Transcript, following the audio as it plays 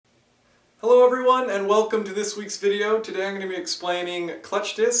Hello everyone and welcome to this week's video. Today I'm going to be explaining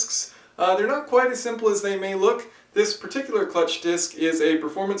clutch discs. They're not quite as simple as they may look. This particular clutch disc is a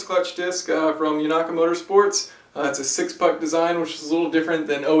performance clutch disc from Yonaka Motorsports. It's a 6-puck design, which is a little different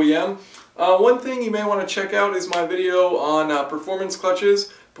than OEM. One thing you may want to check out is my video on performance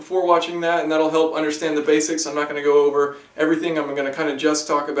clutches before watching that, and that'll help understand the basics. I'm not going to go over everything. I'm going to kind of just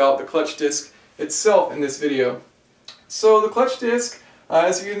talk about the clutch disc itself in this video. So the clutch disc,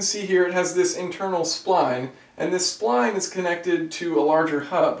 as you can see here, it has this internal spline, and this spline is connected to a larger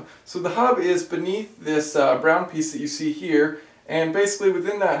hub. So the hub is beneath this brown piece that you see here, and basically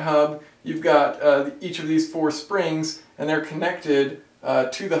within that hub you've got each of these 4 springs, and they're connected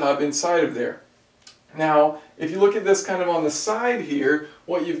to the hub inside of there. Now, if you look at this kind of on the side here,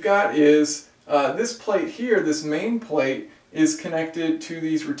 what you've got is this plate here, this main plate, is connected to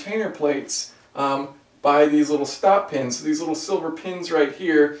these retainer plates by these little stop pins. So these little silver pins right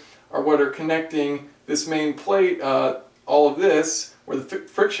here are what are connecting this main plate, all of this, where the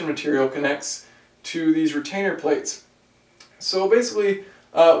friction material connects, to these retainer plates. So basically,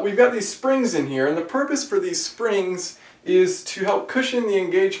 we've got these springs in here, and the purpose for these springs is to help cushion the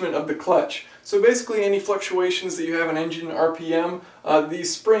engagement of the clutch. So basically, any fluctuations that you have in engine RPM,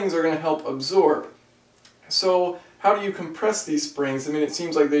 these springs are going to help absorb. So how do you compress these springs? I mean, it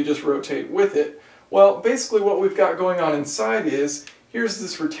seems like they just rotate with it. Well, basically what we've got going on inside is, here's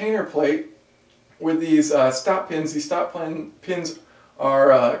this retainer plate with these stop pins. These stop pins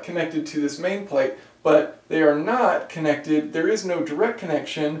are connected to this main plate, but they are not connected. There is no direct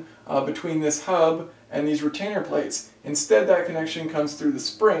connection between this hub and these retainer plates. Instead, that connection comes through the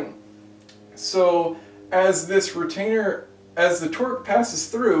spring. So as this retainer, as the torque passes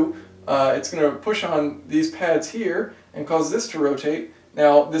through, it's going to push on these pads here and cause this to rotate.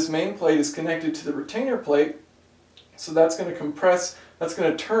 Now, this main plate is connected to the retainer plate, so that's going to compress, that's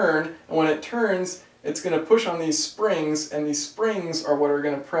going to turn, and when it turns, it's going to push on these springs, and these springs are what are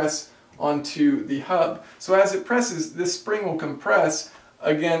going to press onto the hub. So as it presses, this spring will compress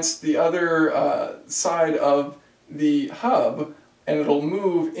against the other side of the hub, and it'll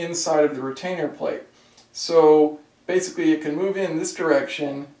move inside of the retainer plate. So basically it can move in this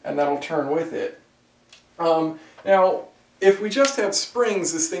direction, and that'll turn with it. Now, if we just have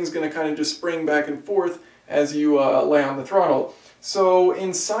springs, this thing's going to kind of just spring back and forth as you lay on the throttle. So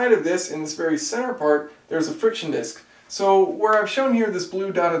inside of this, in this very center part, there's a friction disc. So where I've shown here this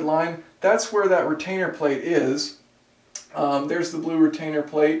blue dotted line, that's where that retainer plate is. There's the blue retainer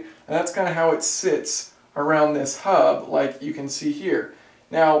plate, and that's kind of how it sits around this hub, like you can see here.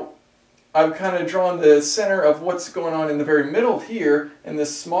 Now, I've kind of drawn the center of what's going on in the very middle here, in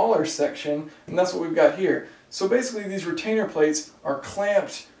this smaller section, and that's what we've got here. So basically these retainer plates are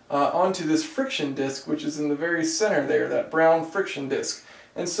clamped onto this friction disc, which is in the very center there, that brown friction disc.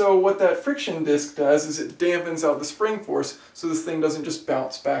 And so what that friction disc does is it dampens out the spring force so this thing doesn't just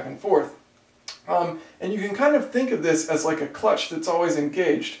bounce back and forth. And you can kind of think of this as like a clutch that's always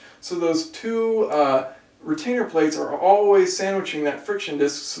engaged. So those 2 retainer plates are always sandwiching that friction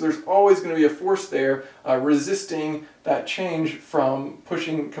disc, so there's always going to be a force there resisting that change from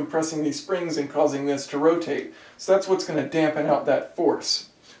compressing these springs and causing this to rotate. So that's what's going to dampen out that force.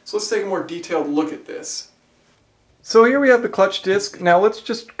 So let's take a more detailed look at this. So here we have the clutch disc. Now let's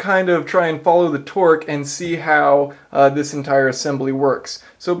just kind of try and follow the torque and see how this entire assembly works.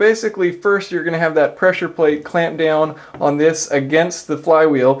 So basically, first you're going to have that pressure plate clamp down on this against the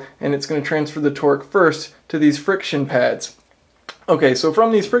flywheel, and it's going to transfer the torque first to these friction pads. Okay, so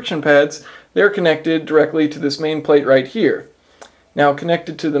from these friction pads, they're connected directly to this main plate right here. Now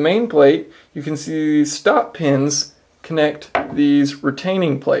connected to the main plate, you can see these stop pins connect these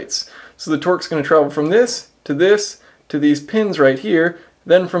retaining plates. So the torque's going to travel from this, to these pins right here.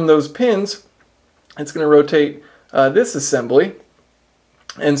 Then from those pins, it's going to rotate this assembly.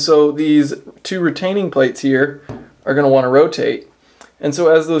 And so these 2 retaining plates here are going to want to rotate. And so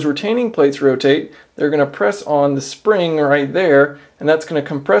as those retaining plates rotate, they're going to press on the spring right there, and that's going to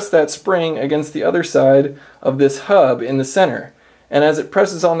compress that spring against the other side of this hub in the center. And as it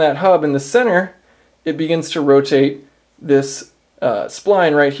presses on that hub in the center, it begins to rotate this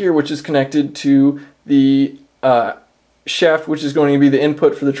spline right here, which is connected to the shaft, which is going to be the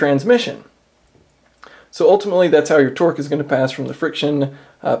input for the transmission. So ultimately, that's how your torque is going to pass from the friction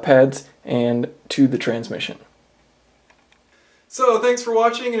pads and to the transmission. So thanks for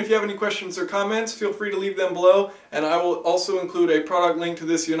watching, and if you have any questions or comments, feel free to leave them below, and I will also include a product link to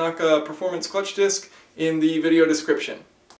this Yonaka performance clutch disc in the video description.